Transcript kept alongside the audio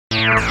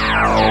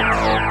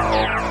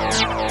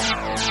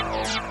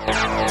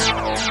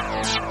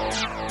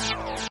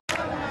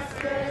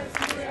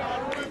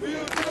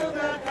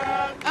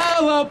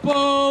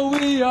Aleppo,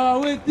 we are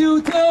with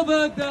you till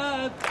the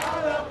death.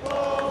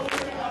 Aleppo,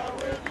 we are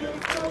with you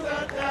till the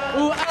death.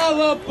 Oh,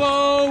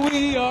 Aleppo,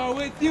 we are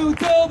with you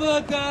till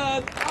the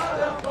death.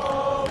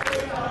 Aleppo, we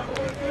are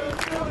with you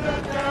till the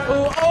death.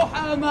 Oh,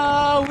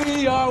 Hama,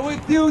 we are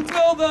with you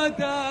till the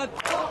death.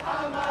 Oh,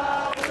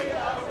 Hama, we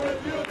are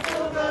with you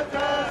till the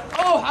death.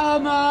 Oh,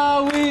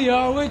 Hama, we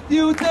are with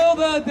you till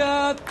the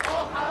death.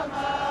 Oh,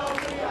 Hama,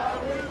 we are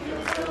with you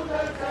till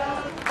the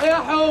death. Ya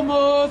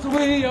Hummus,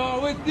 we are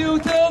with you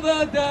till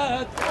the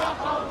death. Oh,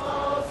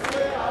 Hummus,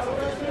 we are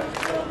with you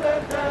till the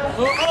death.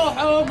 Oh,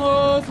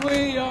 Hummus,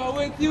 we are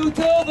with you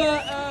till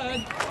the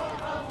end.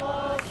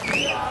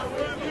 We are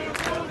with you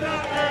till the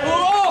end. Oh,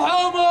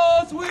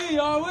 Hummus, we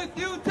are with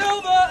you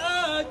till the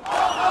end. Oh,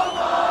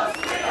 Hummus,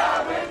 we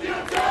are with you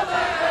till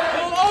the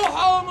end. Oh,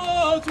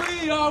 Hummus,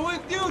 we are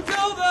with you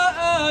till the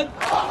end.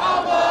 Oh,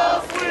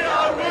 Hummus, we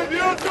are with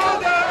you till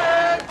the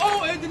end.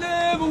 Oh,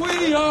 Idlib,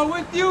 we are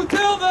with you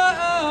till the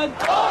end.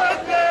 Oh,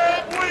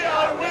 Idlib, we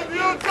are with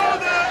you till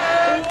the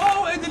end.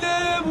 Oh,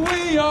 Idlib,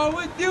 we are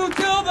with you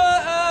till the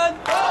end.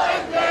 Oh,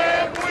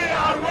 Idlib, we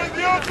are with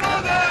you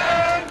till the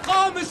end.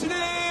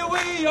 Qamishli,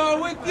 we are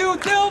with you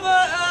till the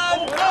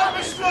end.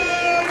 Qamishli,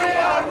 we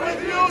are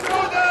with you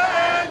till the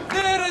end.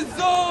 Deir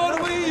ez-Zor,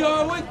 we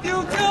are with you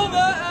till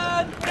the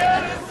end.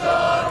 Deir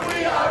ez-Zor, we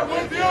are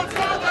with you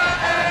till the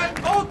end.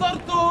 Oh,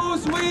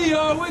 Tartus, we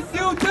are with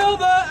you till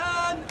the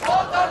end.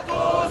 Oh,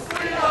 Tartus,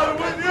 we are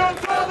with you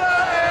till the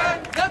end.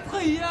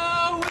 Latqiya,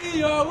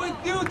 we are with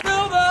you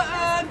till the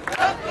end.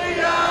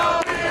 Latqiya,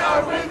 we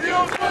are with you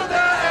till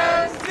the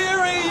end.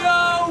 Syria,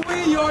 we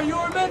are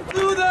your men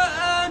to the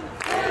end.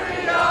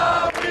 Syria,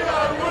 we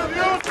are with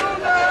you till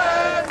the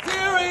end.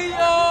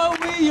 Syria,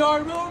 we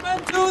are your men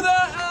to the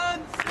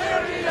end.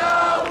 Syria,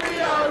 we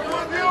are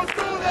with you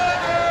till the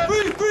end.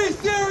 Free, free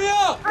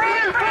Syria!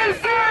 Free, free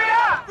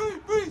Syria! Free,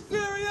 free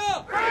Syria!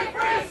 Free,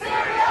 free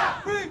Syria!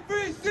 Free,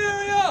 free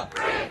Syria!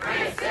 Free,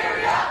 free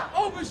Syria!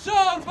 Oh,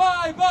 Bashar,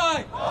 bye,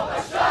 bye! Oh,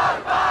 Bashar,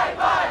 bye,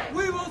 bye!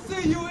 We will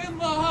see you in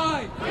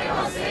Lahai! We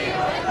will see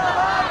you in the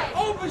light!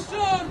 Oh,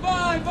 Bashar,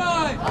 bye,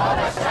 bye! Oh,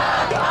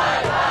 Bashar,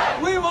 bye,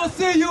 bye! We will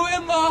see you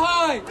in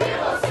Lahai! We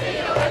will see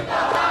you in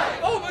the light!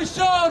 Oh,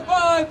 Bashar,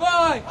 bye,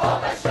 bye! Oh,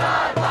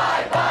 Bashar,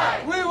 bye, bye!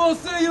 We will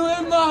see you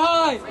in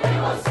Lahai! We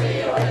will see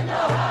you in the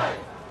light!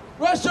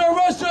 Russia,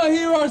 Russia,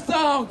 hear our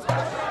sounds!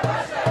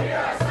 Russia, hear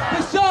our sound!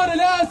 Bashar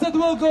al-Assad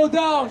will go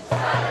down!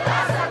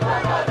 Al-Assad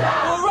will go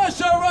down! Oh,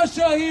 Russia,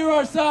 Russia, hear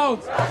our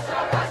sounds!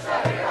 Russia,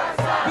 Russia, hear our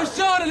sound!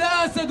 Bashar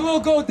al-Assad will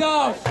go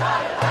down!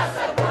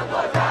 Al-Assad will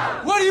go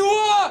down! What do you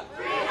want?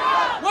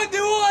 Freedom! When do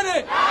you want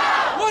it?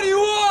 Now! What do you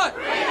want?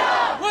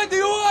 Freedom! When do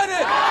you want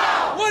it?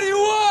 Now! What do you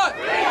want?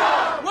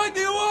 Freedom! When do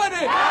you want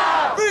it?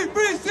 Now! Free,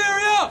 free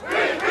Syria!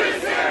 Free, free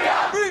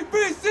Syria! Free,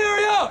 free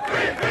Syria!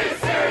 Free, free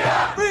Syria!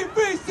 Free,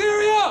 free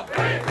Syria!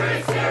 Free,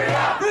 free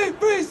Syria! Free,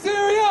 free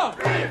Syria!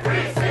 Free,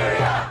 free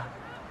Syria!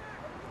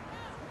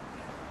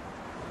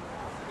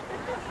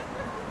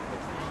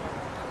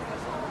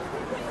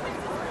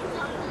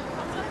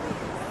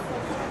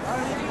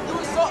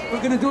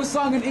 We're gonna do a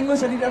song in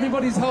English. I need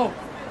everybody's help.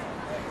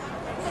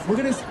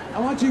 I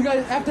want you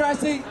guys, after I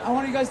say, I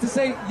want you guys to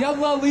say,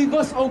 Yalla leave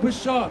us, O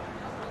Bashar.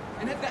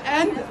 And at the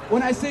end,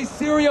 when I say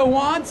Syria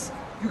wants,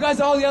 you guys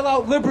all yell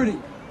out liberty.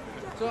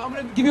 So I'm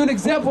gonna give you an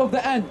example of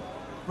the end.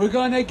 We're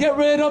gonna get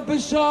rid of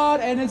Bashar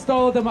and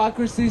install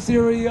democracy.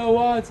 Syria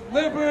wants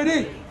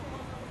liberty.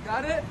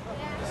 Got it?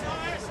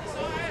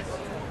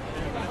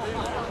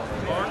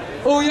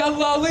 Oh,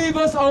 Yalla leave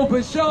us, O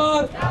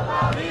Bashar.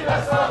 Yalla leave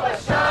us, oh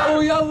Bashar! Oh,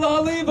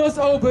 Yalla leave us,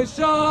 O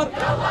Bashar.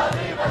 Yalla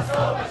leave us,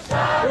 oh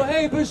Bashar! Well,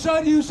 hey,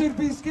 Bashar, you should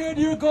be scared.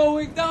 You're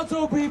going down,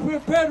 so be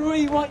prepared. Where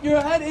you want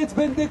your head, it's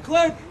been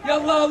declared.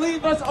 Yalla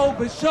leave us, O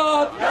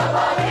Bashar.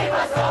 Yalla leave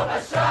us, oh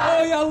Bashar!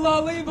 Oh,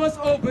 Yalla leave us,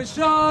 O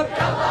Bashar.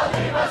 Yalla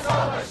leave us,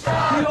 oh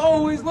Bashar! He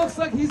always looks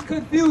like he's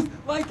confused,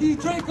 like he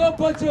drank a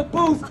bunch of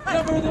booze.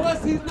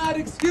 Nevertheless, he's not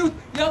excused.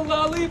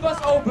 Yalla leave us,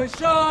 O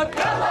Bashar.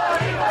 Yalla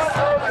leave us,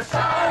 oh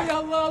Bashar! Oh,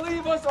 Yalla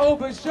leave us, O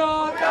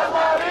Bashar.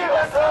 Yalla leave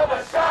us, oh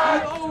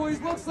Bashar! He always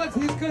looks like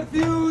he's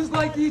confused,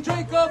 like he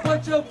drank a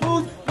bunch of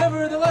booze.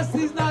 Nevertheless,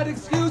 he's not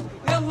excused.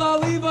 Yalla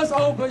leave us,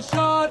 O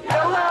Bashar.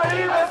 Yalla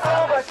leave us,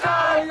 oh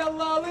Bashar! Oh,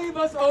 Yalla leave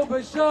us, O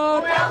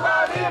Bashar.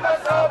 Yalla leave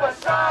us, oh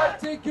Bashar!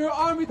 Take your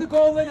army to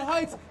Golan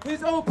Heights.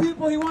 His own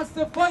people he wants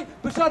to fight.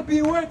 Bashar,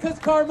 beware, cause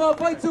karma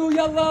bites. Oh,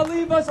 Yalla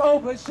leave us, O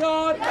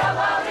Bashar.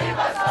 Yalla leave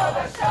us, oh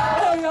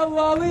Bashar! Oh,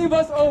 Yalla leave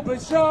us, O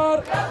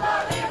Bashar.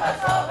 Yalla leave us,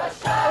 oh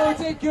Bashar! Oh,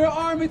 take your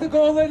army to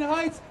Golan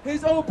Heights.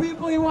 His own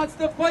people he wants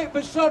to fight.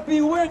 Bashar,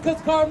 beware,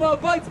 cause karma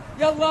bites.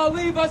 Yalla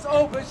leave us,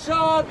 O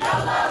Bashar.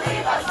 Yalla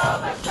leave us, oh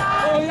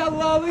Bashar! Oh,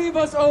 Yalla leave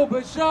us, O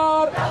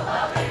Bashar.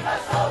 Yalla leave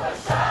us, oh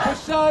Bashar!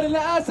 Bashar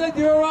al-Assad,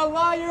 you're a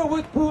liar.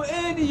 With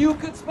Putin, you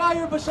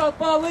conspire. Bashar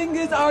falling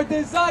is our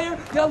desire.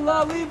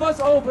 Yalla leave us,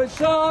 O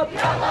Bashar.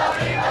 Yalla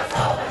leave us,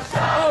 oh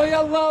Bashar! Oh,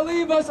 Yalla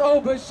leave us,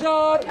 O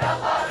Bashar.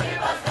 Yalla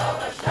leave us, oh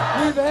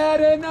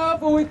had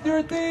enough with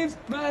your thieves,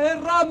 Maher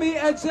Rami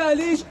and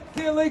Shalish,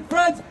 killing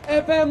friends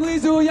and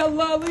families. Oh,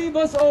 yalla, leave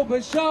us, oh,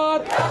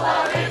 Bashar.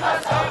 Yalla, leave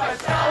us, oh,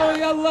 Bashar. Oh,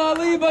 yalla,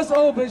 leave us,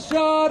 oh,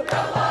 Bashar.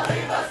 Yalla,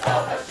 leave us,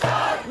 oh,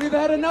 Bashar. We've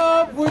had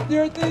enough with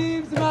your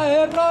thieves,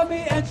 Maher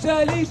Rami and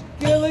Shalish,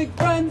 killing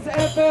friends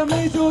and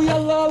families. Oh,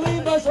 yalla,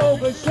 leave us, oh,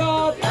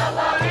 Bashar.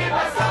 Yalla, leave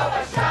us, oh,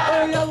 Bashar.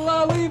 Oh,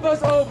 yalla, leave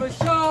us, oh,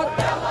 Bashar.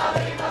 Yalla,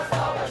 leave us, oh,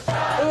 Bashar.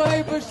 Oh,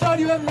 hey, Bashar,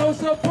 you have no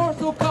support,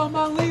 so come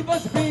on, leave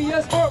us, be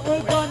a sport.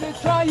 We're gonna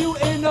try you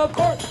in a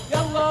court.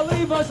 Yalla,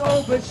 leave us,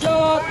 oh,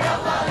 Bashar.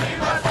 Yalla,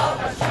 leave us, oh,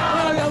 Bashar.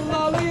 Oh,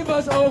 yalla, leave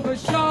us, oh,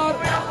 Bashar.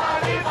 Yalla,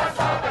 leave us,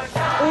 oh,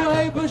 Bashar. Oh,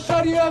 hey,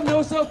 Bashar, you have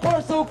no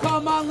support, so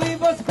come on,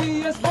 leave us,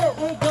 be a sport.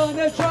 We're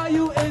gonna try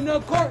you in a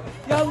court.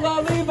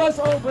 Yalla, leave us,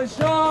 oh,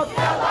 Bashar.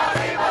 Yalla,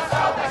 leave us,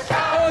 oh,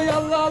 Bashar. Oh,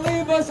 yalla,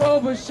 leave us, oh,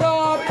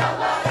 Bashar.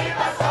 Yalla, leave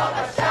us, oh,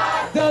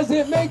 Bashar. Does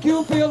it make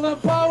you feel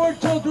empowered?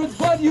 Children's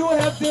blood you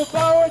have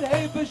devoured.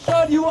 Hey,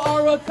 Bashar, you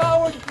are a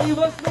coward. Leave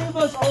us,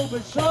 oh,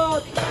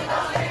 Bashar.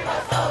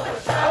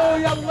 Oh,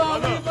 yalla,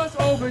 leave us,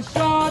 oh,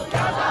 Bashar.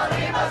 Yalla,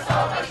 leave us,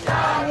 oh,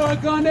 Bashar. We're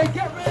gonna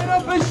get rid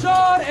of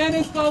Bashar and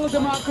install a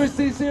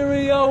democracy.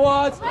 Syria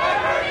wants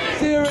liberty.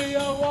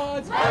 Syria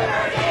wants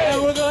liberty.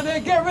 And we're gonna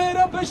get rid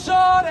of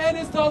Bashar and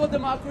install a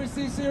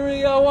democracy.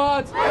 Syria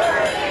wants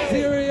liberty.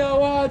 Syria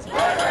wants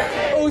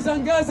liberty. Oh,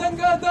 Zanga,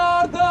 Zanga,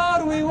 Dar,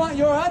 Dar. We want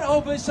your head,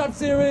 oh, Bashar.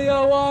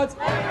 Syria wants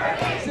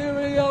liberty.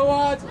 Syria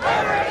wants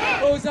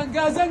liberty. Oh,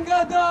 Zanga,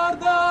 Zanga, Dar,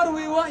 Dar.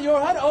 We want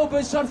your head, oh,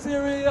 Bashar.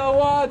 Syria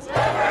wants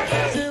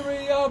liberty.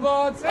 Syria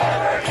wants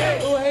liberty.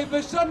 Oh, hey,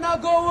 Bashar, now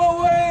go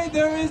away.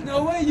 There is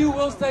no way you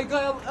will stay.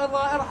 Syria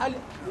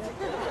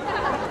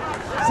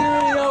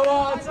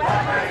wants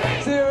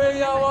liberty.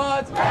 Syria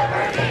wants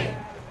liberty.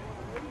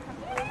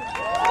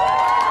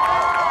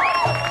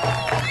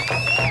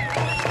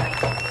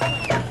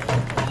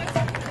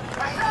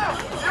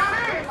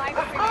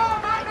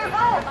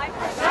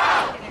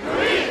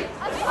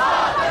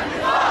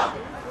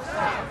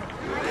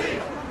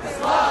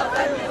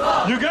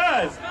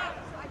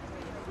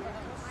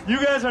 You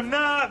guys are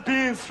not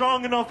being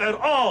strong enough at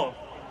all.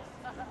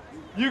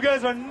 You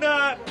guys are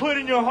not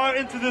putting your heart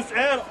into this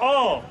at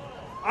all.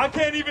 I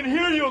can't even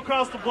hear you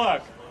across the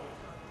block.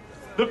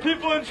 The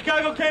people in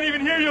Chicago can't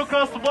even hear you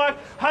across the block.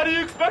 How do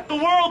you expect the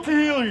world to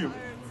hear you?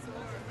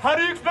 How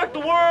do you expect the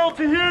world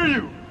to hear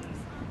you?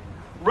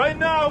 Right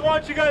now, I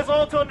want you guys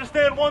all to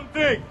understand one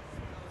thing.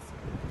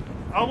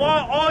 I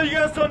want all you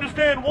guys to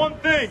understand one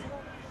thing.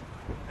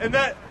 And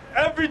that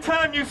every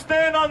time you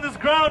stand on this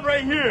ground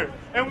right here,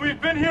 and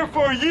we've been here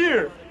for a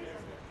year,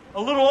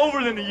 a little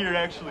over than a year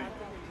actually,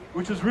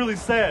 which is really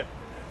sad.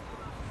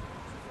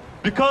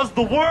 Because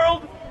the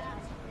world,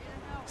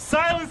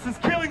 silence is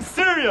killing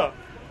Syria.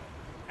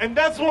 And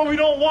that's what we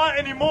don't want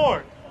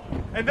anymore.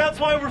 And that's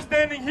why we're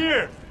standing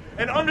here.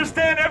 And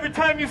understand, every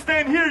time you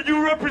stand here,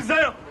 you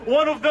represent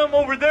one of them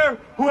over there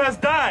who has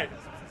died.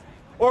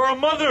 Or a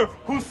mother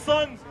whose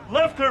son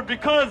left her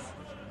because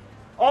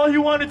all he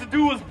wanted to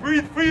do was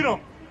breathe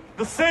freedom.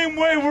 The same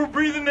way we're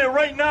breathing it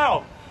right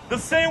now. The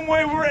same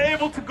way we're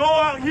able to go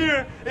out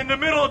here in the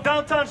middle of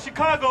downtown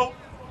Chicago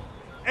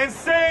and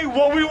say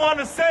what we want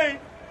to say.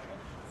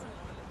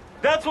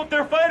 That's what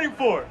they're fighting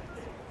for.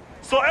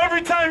 So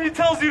every time he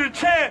tells you to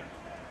chant,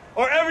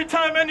 or every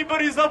time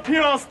anybody's up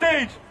here on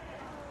stage,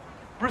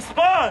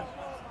 respond.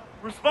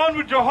 Respond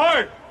with your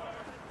heart.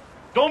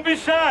 Don't be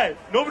shy.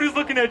 Nobody's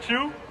looking at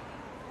you.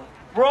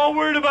 We're all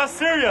worried about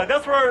Syria.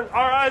 That's where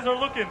our eyes are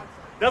looking.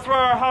 That's where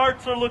our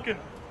hearts are looking.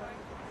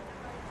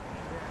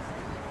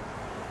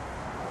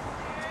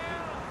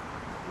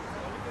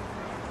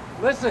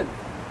 Listen,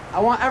 I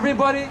want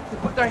everybody to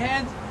put their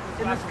hands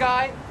in the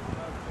sky.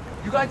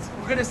 You guys,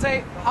 we're gonna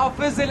say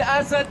Hafiz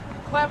al-Assad,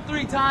 clap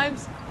 3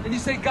 times, and you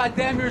say, God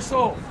damn your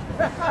soul.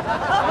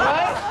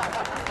 Alright?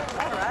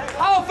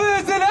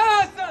 Hafiz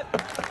al-Assad,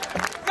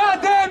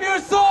 God damn your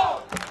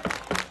soul.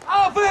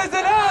 Hafiz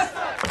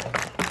al-Assad,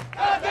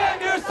 God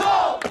damn your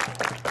soul.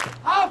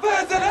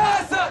 Hafiz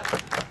al-Assad,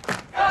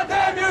 God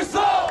damn your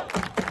soul.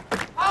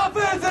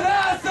 Hafiz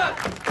al-Assad,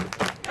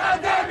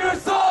 God damn your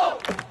soul.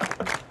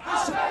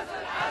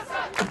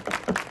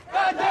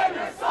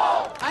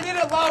 I need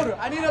it louder.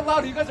 I need it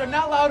louder. You guys are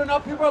not loud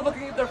enough. People are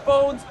looking at their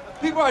phones.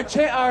 People are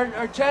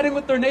chatting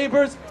with their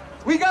neighbors.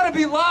 We gotta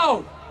be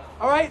loud.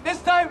 All right?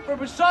 This time for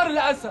Bashar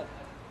al-Assad.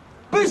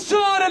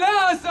 Bashar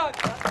al-Assad!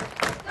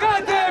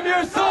 God damn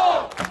your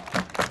soul!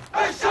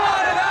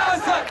 Bashar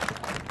al-Assad!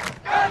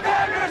 God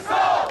damn your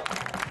soul!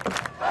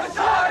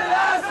 Bashar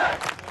al-Assad!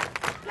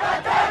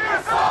 God damn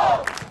your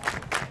soul!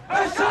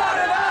 Bashar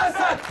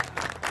al-Assad!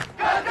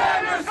 God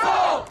damn your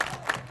soul!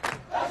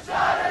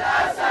 Bashar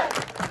al-Assad!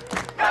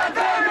 God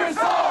damn your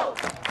soul!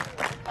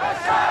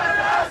 Bashar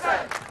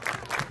al-Assad!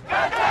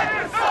 God damn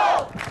your soul!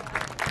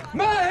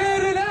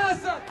 Maher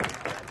al-Assad!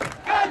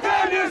 God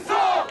damn your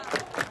soul!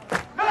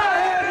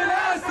 Maher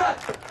al-Assad!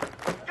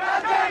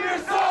 God damn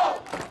your soul!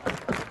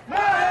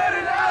 Maher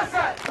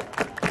al-Assad!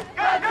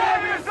 God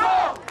damn your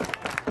soul!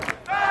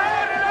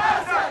 Maher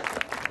al-Assad!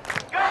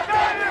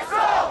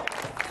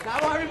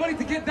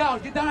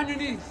 down. Get down on your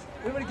knees.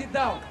 Everybody get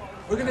down.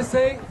 We're going to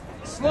say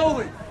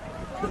slowly,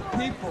 the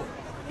people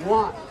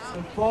want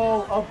the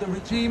fall of the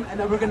regime, and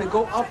then we're going to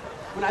go up.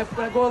 When I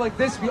go like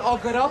this, we all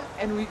get up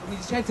and we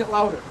chant it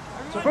louder.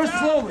 So first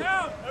slowly.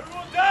 Down!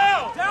 Everyone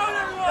down! Down,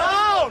 everyone!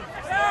 Down!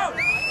 Down!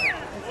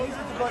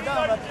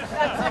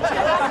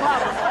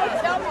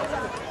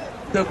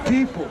 The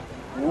people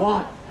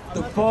want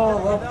the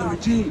fall of the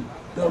regime.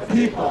 The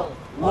people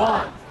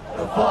want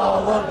the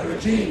fall of the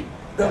regime.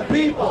 The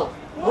people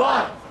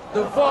want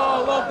the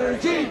fall of the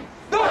regime.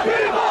 The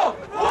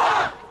people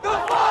want the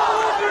fall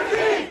of the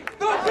regime.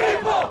 The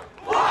people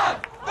want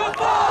the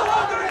fall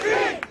of the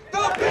regime.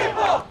 The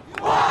people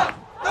want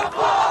the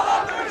fall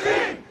of the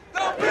regime.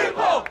 The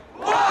people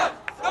want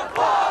the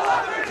fall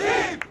of the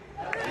regime.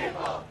 The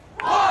people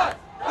want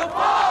the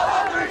fall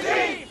of the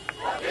regime.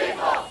 The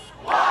people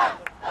want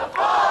the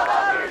fall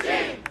of the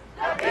regime.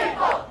 The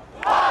people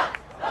want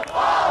the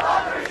fall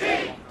of the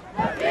regime.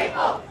 The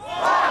people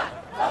want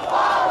the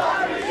fall of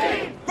the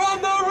regime. From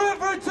the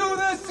river to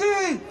the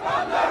sea.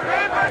 From the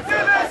river to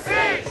the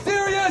sea.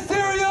 Syria,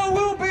 Syria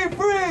will be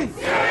free.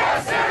 Syria,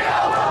 Syria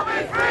will be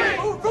free.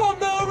 From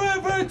the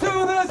river to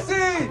the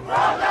sea.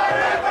 From the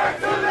river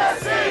to the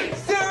sea.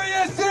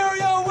 Syria,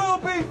 Syria will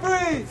be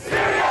free.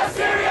 Syria,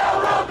 Syria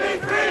will be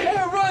free.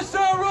 And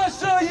Russia,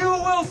 Russia, you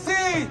will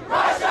see.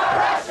 Russia,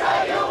 Russia,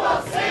 you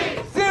will see.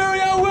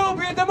 Syria will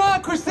be a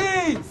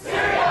democracy.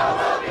 Syria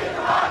will be a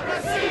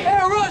democracy.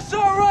 And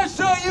Russia,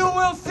 Russia, you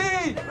will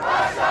see.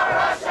 Russia,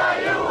 Russia,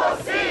 you will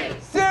see.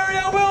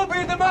 Syria will be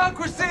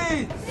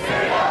democracy.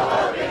 Syria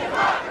will be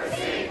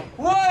democracy.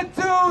 1,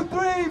 2,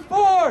 3,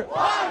 4.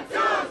 1, 2,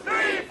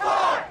 3, 4.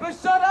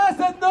 Bashar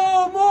Assad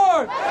no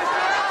more.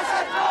 Bashar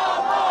Assad no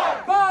more.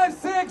 5,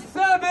 6,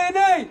 7,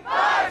 8.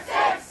 5,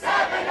 6,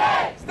 7,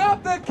 8.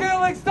 Stop the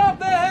killing, stop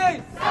the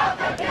hate. Stop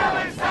the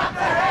killing, stop the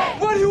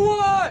hate. What do you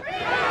want?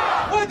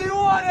 Freedom. When do you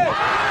want it?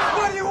 Now.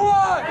 What do you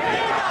want?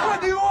 Freedom. When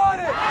do you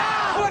want it?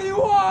 Now. What do you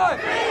want?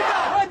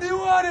 Freedom. When do you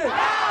want it?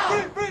 Now.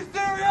 Free, free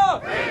Syria.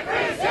 Free,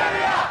 free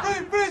Syria.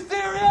 Free, free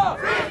Syria.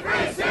 Free,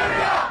 free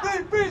Syria.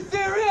 Free, free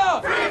Syria.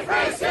 Free,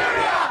 free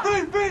Syria.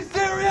 Free, free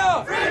Syria.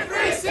 Free,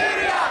 free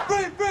Syria.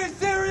 Free, free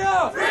Syria.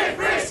 Free,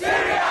 free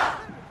Syria.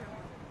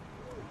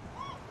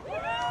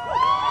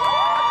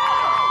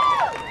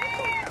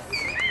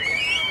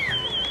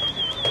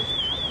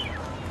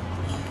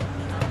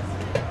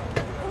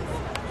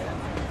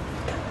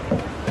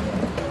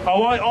 I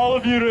want all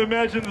of you to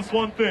imagine this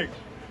one thing.